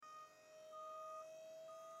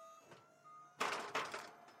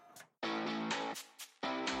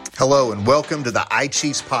Hello and welcome to the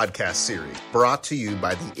iChiefs podcast series, brought to you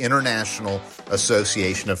by the International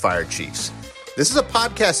Association of Fire Chiefs. This is a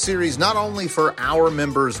podcast series not only for our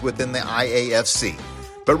members within the IAFC,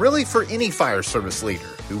 but really for any fire service leader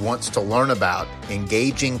who wants to learn about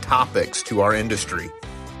engaging topics to our industry,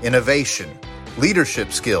 innovation,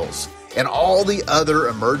 leadership skills, and all the other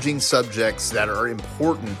emerging subjects that are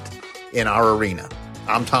important in our arena.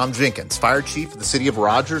 I'm Tom Jenkins, Fire Chief of the City of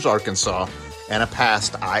Rogers, Arkansas, and a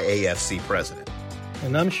past IAFC president.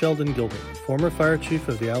 And I'm Sheldon Gilbert, former Fire Chief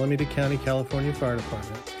of the Alameda County, California Fire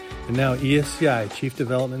Department, and now ESCI Chief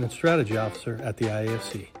Development and Strategy Officer at the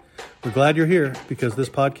IAFC. We're glad you're here because this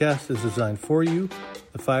podcast is designed for you,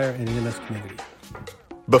 the fire and EMS community.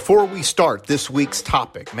 Before we start this week's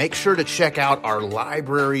topic, make sure to check out our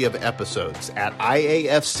library of episodes at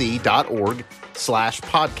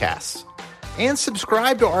iafc.org/podcasts and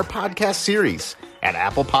subscribe to our podcast series at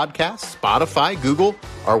Apple Podcasts, Spotify, Google,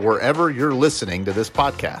 or wherever you're listening to this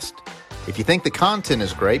podcast. If you think the content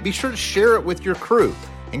is great, be sure to share it with your crew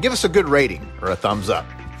and give us a good rating or a thumbs up.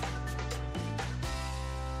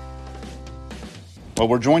 Well,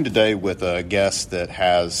 we're joined today with a guest that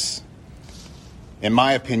has, in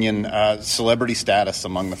my opinion, celebrity status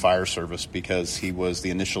among the fire service because he was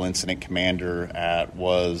the initial incident commander at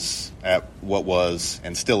what was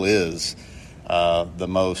and still is the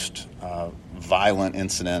most violent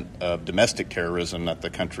incident of domestic terrorism that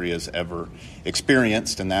the country has ever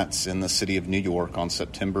experienced, and that's in the city of New York on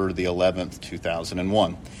September the 11th,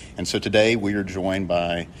 2001. And so today we are joined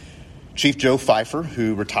by Chief Joe Pfeifer,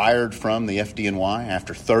 who retired from the FDNY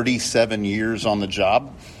after 37 years on the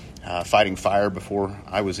job, fighting fire before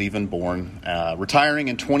I was even born, retiring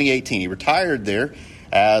in 2018. He retired there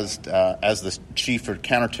as the Chief for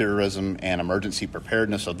Counterterrorism and Emergency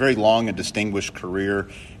Preparedness, a very long and distinguished career.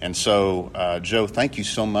 And so, Joe, thank you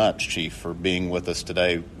so much, Chief, for being with us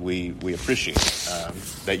today. We appreciate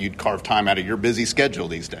that you'd carve time out of your busy schedule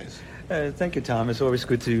these days. Thank you, Tom. It's always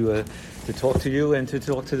good to talk to you and to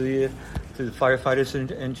talk to the firefighters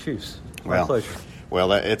and chiefs. My pleasure.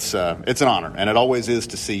 Well, it's an honor, and it always is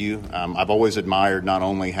to see you. I've always admired not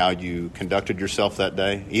only how you conducted yourself that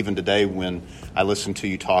day, even today when I listened to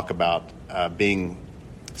you talk about being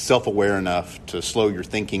self-aware enough to slow your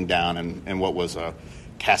thinking down and what was a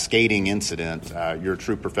cascading incident. You're a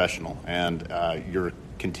true professional, and your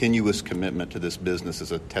continuous commitment to this business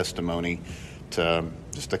is a testimony to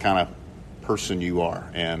just the kind of person you are,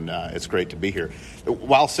 and it's great to be here.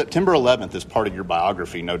 While September 11th is part of your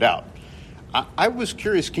biography, no doubt, I was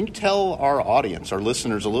curious, can you tell our audience, our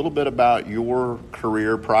listeners, a little bit about your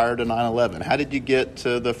career prior to 9/11? How did you get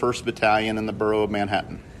to the 1st Battalion in the borough of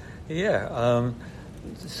Manhattan? Yeah,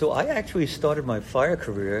 so I actually started my fire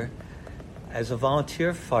career as a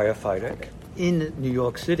volunteer firefighter in New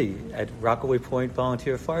York City at Rockaway Point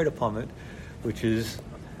Volunteer Fire Department, which is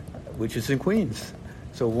in Queens.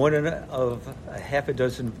 So one of a half a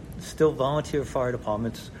dozen still volunteer fire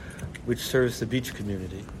departments which serves the beach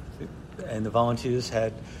community. And the volunteers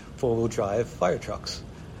had four-wheel drive fire trucks.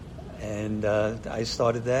 And I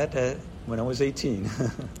started that when I was 18.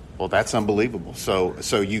 Well, that's unbelievable. So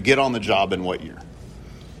you get on the job in what year?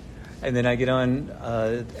 And then I get on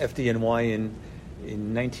FDNY in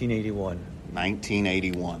 1981.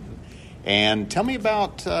 1981. And tell me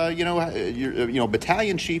about,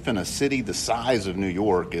 battalion chief in a city the size of New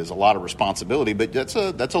York is a lot of responsibility, but that's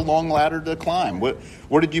a long ladder to climb.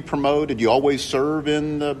 Where did you promote? Did you always serve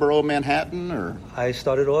in the borough of Manhattan, or? I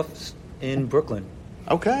started off in Brooklyn.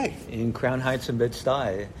 Okay. In Crown Heights and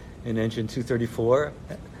Bed-Stuy in engine 234,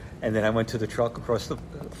 and then I went to the truck across the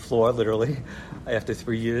floor, literally, after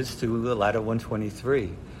 3 years to the ladder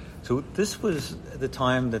 123. So this was the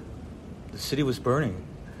time that the city was burning.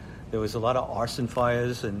 There was a lot of arson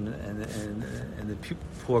fires, and the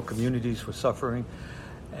poor communities were suffering.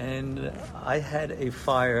 And I had a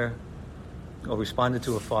fire, or responded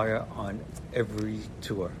to a fire on every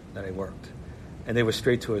tour that I worked. And they were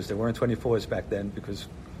straight tours. There weren't 24s back then because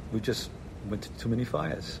we just went to too many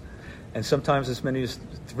fires. And sometimes as many as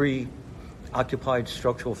 3 occupied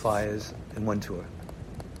structural fires in one tour.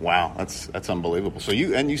 Wow, that's unbelievable. So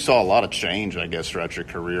you saw a lot of change, I guess, throughout your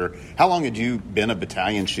career. How long had you been a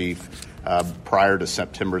battalion chief prior to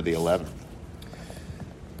September the 11th?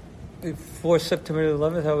 Before September the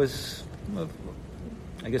 11th, I was,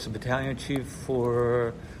 I guess, a battalion chief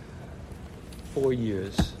for 4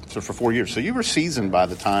 years. So for 4 years. So you were seasoned by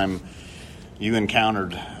the time you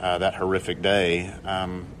encountered that horrific day.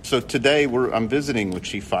 So today I'm visiting with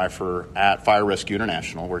Chief Pfeifer at Fire Rescue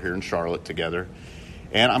International. We're here in Charlotte together.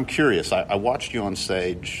 And I'm curious, I watched you on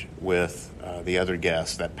stage with the other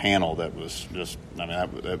guests, that panel that was just,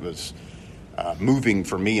 that was moving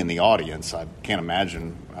for me in the audience. I can't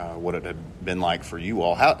imagine what it had been like for you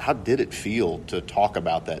all. How did it feel to talk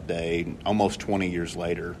about that day almost 20 years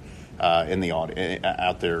later in the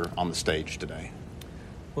out there on the stage today?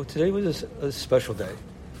 Well, today was a special day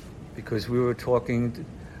because we were talking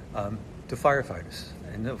to firefighters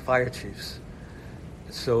and the fire chiefs.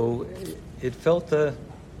 So it felt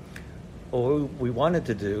what we wanted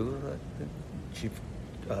to do, Chief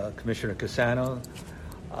Commissioner Cassano,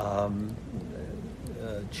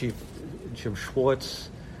 Chief Jim Schwartz,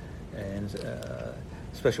 and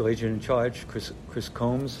Special Agent in Charge Chris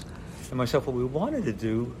Combs, and myself, what we wanted to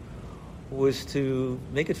do was to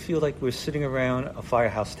make it feel like we're sitting around a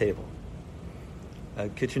firehouse table, a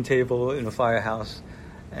kitchen table in a firehouse,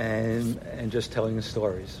 and just telling the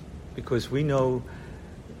stories. Because we know,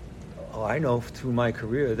 I know through my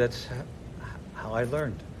career, that's how I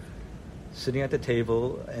learned. Sitting at the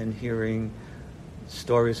table and hearing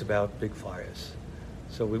stories about big fires.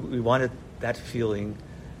 So we wanted that feeling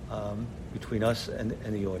between us and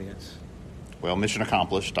the audience. Well, mission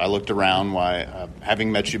accomplished. I looked around,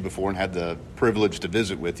 having met you before and had the privilege to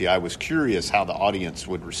visit with you, I was curious how the audience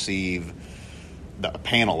would receive a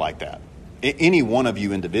panel like that. Any one of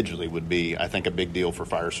you individually would be, I think, a big deal for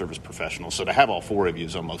fire service professionals. So to have all four of you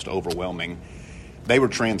is almost overwhelming. They were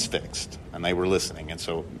transfixed, and they were listening. And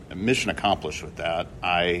so mission accomplished with that.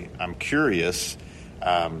 I'm curious,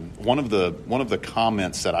 one of the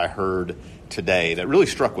comments that I heard today that really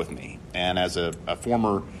struck with me, and as a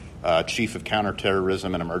former chief of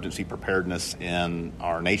counterterrorism and emergency preparedness in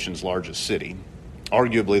our nation's largest city,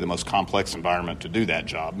 arguably the most complex environment to do that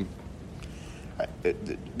job,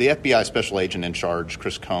 the FBI Special Agent in Charge,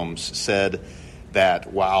 Chris Combs, said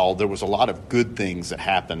that while there was a lot of good things that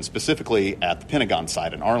happened, specifically at the Pentagon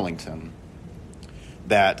site in Arlington,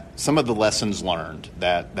 that some of the lessons learned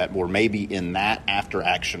that were maybe in that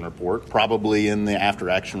after-action report, probably in the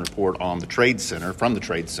after-action report on the Trade Center, from the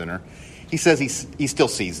Trade Center, he says he still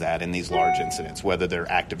sees that in these large incidents, whether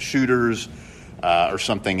they're active shooters or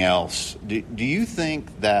something else. Do you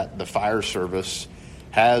think that the fire service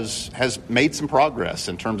has made some progress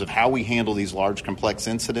in terms of how we handle these large, complex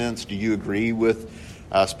incidents? Do you agree with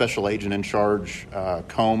Special Agent in Charge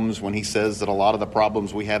Combs when he says that a lot of the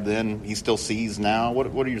problems we have then he still sees now?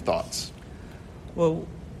 What are your thoughts? Well,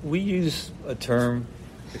 we use a term,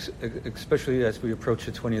 especially as we approach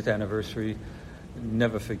the 20th anniversary,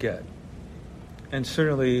 never forget. And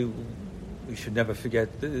certainly we should never forget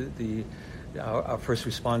our first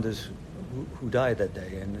responders who died that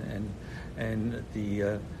day, and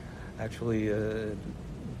the actually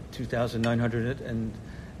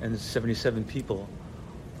 2,977 people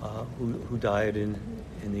who died in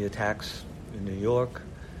the attacks in New York,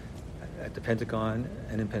 at the Pentagon,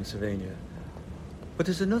 and in Pennsylvania. But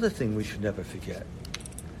there's another thing we should never forget,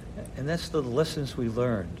 and that's the lessons we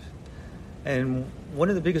learned. And one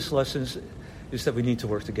of the biggest lessons is that we need to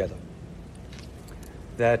work together.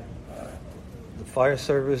 That the fire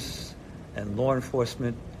service and law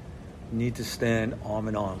enforcement need to stand arm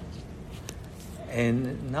in arm.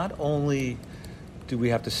 And not only do we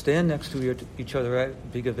have to stand next to each other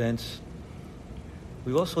at big events,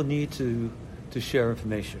 we also need to share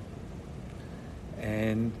information.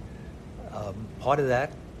 And part of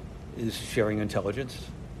that is sharing intelligence.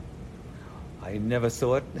 I never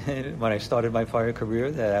thought when I started my fire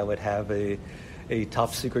career that I would have a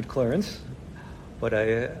top secret clearance, but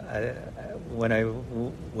when I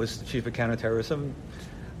was the chief of counterterrorism,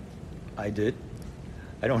 I did.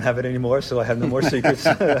 I don't have it anymore, so I have no more secrets.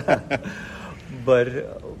 But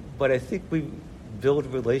I think we build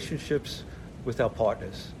relationships with our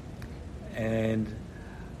partners, and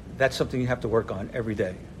that's something you have to work on every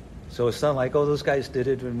day. So it's not like, oh, those guys did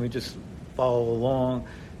it and we just follow along.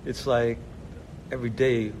 It's like every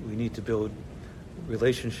day we need to build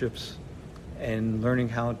relationships and learning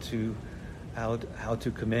how to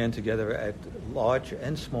command together at large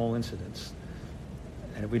and small incidents.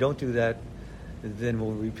 And if we don't do that, then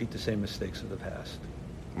we'll repeat the same mistakes of the past.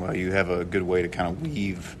 Well, you have a good way to kind of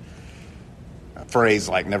weave a phrase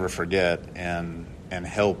like never forget and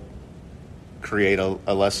help create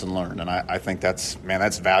a lesson learned. And I think that's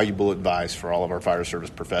valuable advice for all of our fire service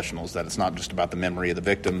professionals, that it's not just about the memory of the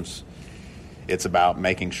victims. It's about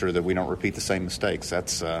making sure that we don't repeat the same mistakes.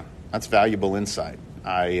 That's valuable insight.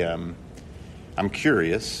 I'm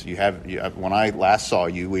curious. When I last saw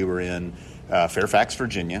you, we were in Fairfax,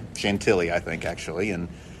 Virginia, Chantilly, I think, actually, and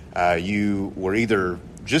you were either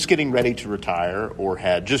just getting ready to retire or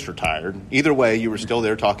had just retired. Either way, you were still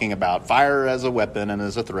there talking about fire as a weapon and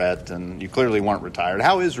as a threat, and you clearly weren't retired.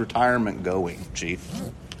 How is retirement going, Chief?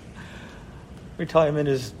 Retirement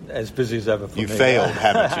is as busy as ever for me. You failed,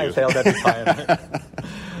 haven't you? I failed at retirement.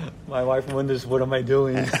 My wife wonders, what am I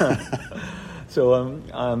doing? So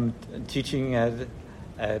I'm teaching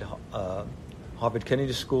at Harvard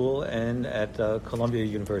Kennedy School and at Columbia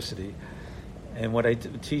University. And what I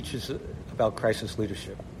teach is about crisis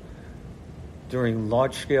leadership. During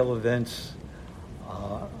large-scale events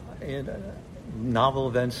and novel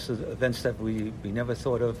events that we never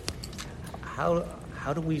thought of, how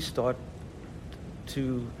do we start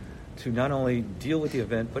to not only deal with the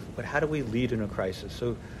event, but how do we lead in a crisis?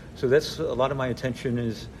 So that's a lot of my attention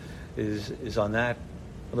is on that,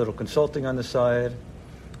 a little consulting on the side,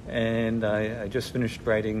 and I just finished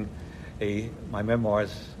writing my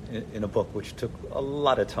memoirs in a book, which took a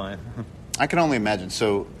lot of time. I can only imagine.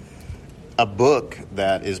 So a book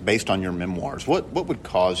that is based on your memoirs, what would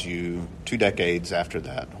cause you, 2 decades after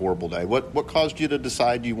that horrible day, what caused you to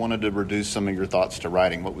decide you wanted to reduce some of your thoughts to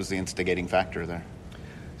writing? What was the instigating factor there?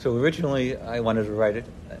 So originally I wanted to write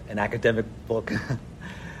an academic book.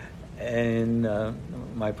 And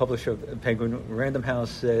my publisher, Penguin Random House,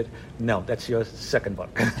 said, no, that's your second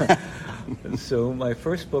book. So my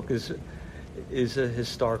first book is a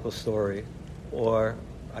historical story, or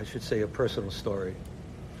I should say a personal story.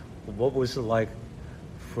 What was it like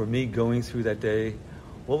for me going through that day?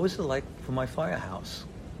 What was it like for my firehouse?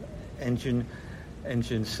 Engine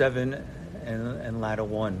 7 and ladder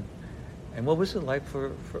 1. And what was it like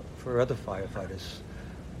for other firefighters?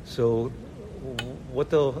 So what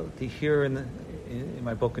they'll hear in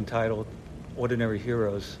my book entitled Ordinary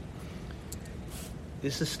Heroes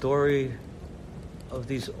is the story of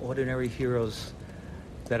these ordinary heroes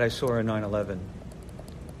that I saw in 9/11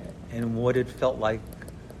 and what it felt like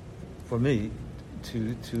for me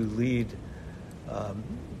to lead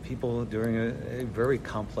people during a very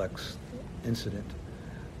complex incident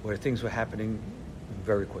where things were happening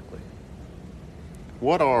very quickly.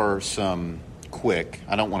 What are some quick,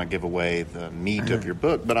 I don't want to give away the meat of your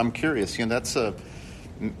book, but I'm curious, that's a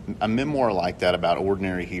memoir like that about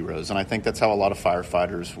ordinary heroes, and I think that's how a lot of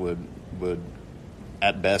firefighters would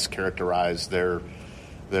at best characterize the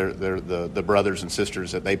brothers and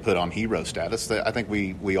sisters that they put on hero status. I think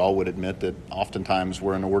we all would admit that oftentimes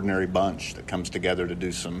we're an ordinary bunch that comes together to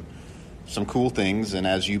do some cool things, and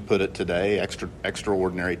as you put it today,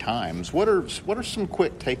 extraordinary times. What are some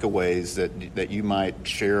quick takeaways that you might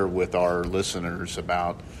share with our listeners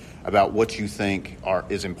about what you think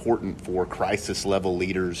is important for crisis level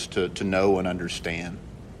leaders to know and understand?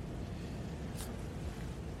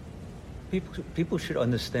 People should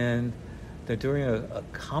understand that during a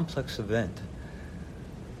complex event,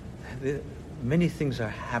 many things are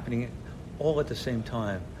happening all at the same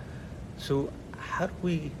time. So how do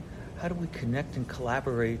we connect and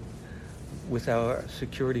collaborate with our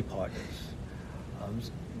security partners?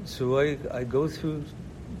 So I go through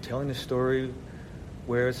telling the story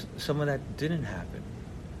where some of that didn't happen.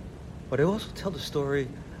 But I also tell the story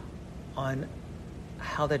on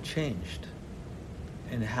how that changed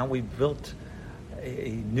and how we built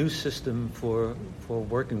a new system for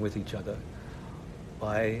working with each other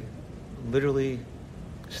by literally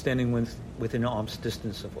standing within arm's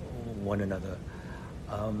distance of one another.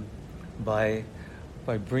 By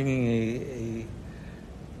bringing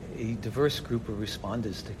a diverse group of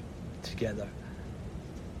responders together.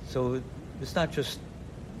 So it's not just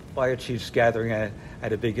fire chiefs gathering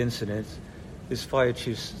at a big incident. It's fire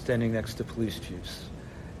chiefs standing next to police chiefs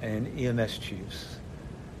and EMS chiefs.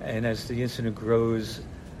 And as the incident grows,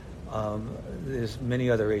 there's many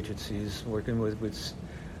other agencies working with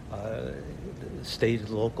state,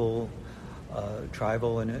 local,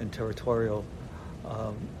 tribal, and territorial.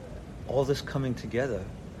 All this coming together,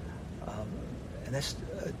 and that's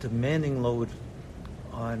a demanding load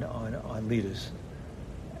on leaders.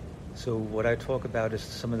 So what I talk about is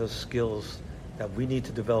some of those skills that we need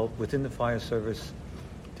to develop within the fire service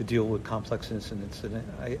to deal with complex incidents. And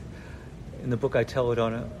in the book, I tell it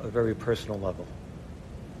on a very personal level.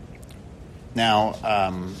 Now,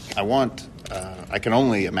 I can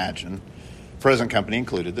only imagine, present company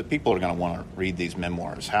included, that people are going to want to read these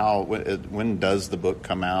memoirs. When does the book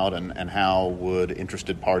come out, and how would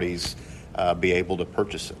interested parties be able to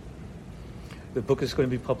purchase it? The book is going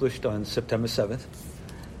to be published on September 7th,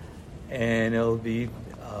 and it'll be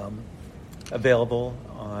available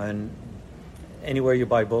on anywhere you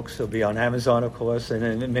buy books. It'll be on Amazon, of course, and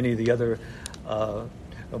in many of the other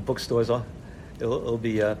bookstores. It'll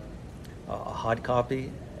be a hard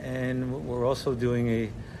copy, and we're also doing a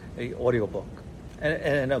audio book,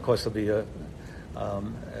 and of course there'll be a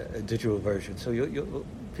digital version. So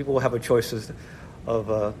people will have a choice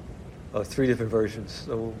of 3 different versions.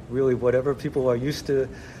 So really, whatever people are used to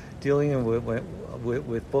dealing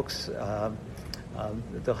with books,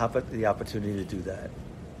 they'll have the opportunity to do that.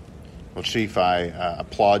 Well, Chief, I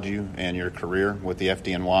applaud you and your career with the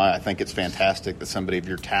FDNY. I think it's fantastic that somebody of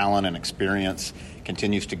your talent and experience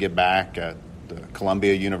continues to give back at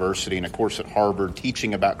Columbia University and, of course, at Harvard,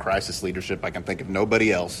 teaching about crisis leadership. I can think of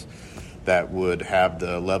nobody else that would have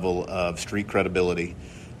the level of street credibility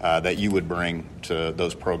that you would bring to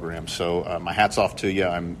those programs. So my hat's off to you.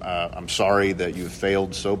 I'm sorry that you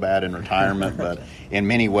failed so bad in retirement, but in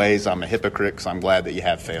many ways I'm a hypocrite because I'm glad that you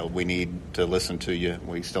have failed. We need to listen to you.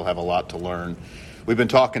 We still have a lot to learn. We've been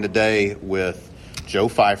talking today with Joe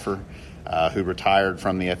Pfeifer, who retired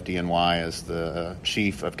from the FDNY as the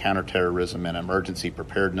Chief of Counterterrorism and Emergency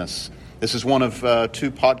Preparedness. This is one of two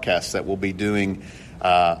podcasts that we'll be doing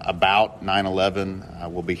about 9/11.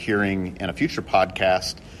 We'll be hearing in a future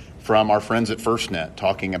podcast from our friends at FirstNet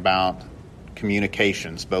talking about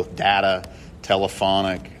communications, both data,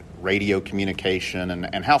 telephonic, radio communication,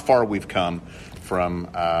 and how far we've come from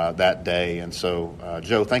that day. And so,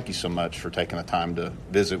 Joe, thank you so much for taking the time to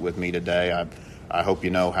visit with me today. I hope you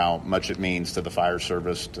know how much it means to the fire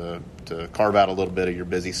service to carve out a little bit of your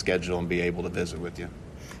busy schedule and be able to visit with you.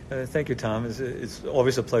 Thank you, Tom. It's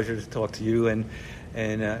always a pleasure to talk to you and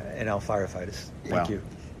our firefighters. Thank you.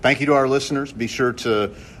 Thank you to our listeners. Be sure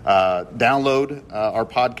to download our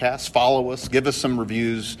podcast, follow us, give us some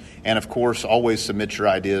reviews, and, of course, always submit your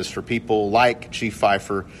ideas for people like Chief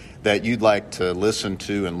Pfeifer that you'd like to listen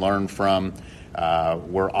to and learn from.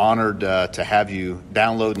 We're honored to have you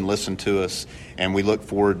download and listen to us, and we look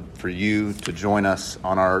forward for you to join us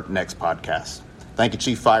on our next podcast. Thank you,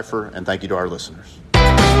 Chief Pfeifer, and thank you to our listeners.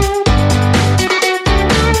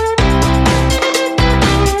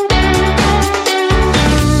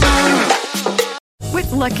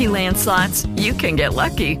 With Lucky Land Slots, you can get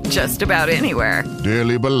lucky just about anywhere.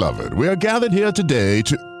 Dearly beloved, we are gathered here today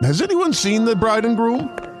to... Has anyone seen the bride and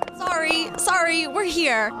groom? Sorry, we're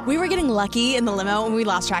here. We were getting lucky in the limo and we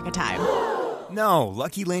lost track of time. No,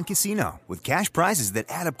 Lucky Land Casino, with cash prizes that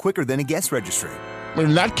add up quicker than a guest registry.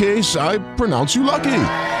 In that case, I pronounce you lucky.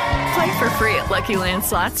 Play for free at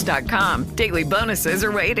LuckyLandSlots.com. Daily bonuses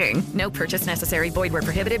are waiting. No purchase necessary. Void where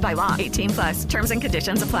prohibited by law. 18+. Terms and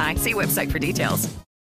conditions apply. See website for details.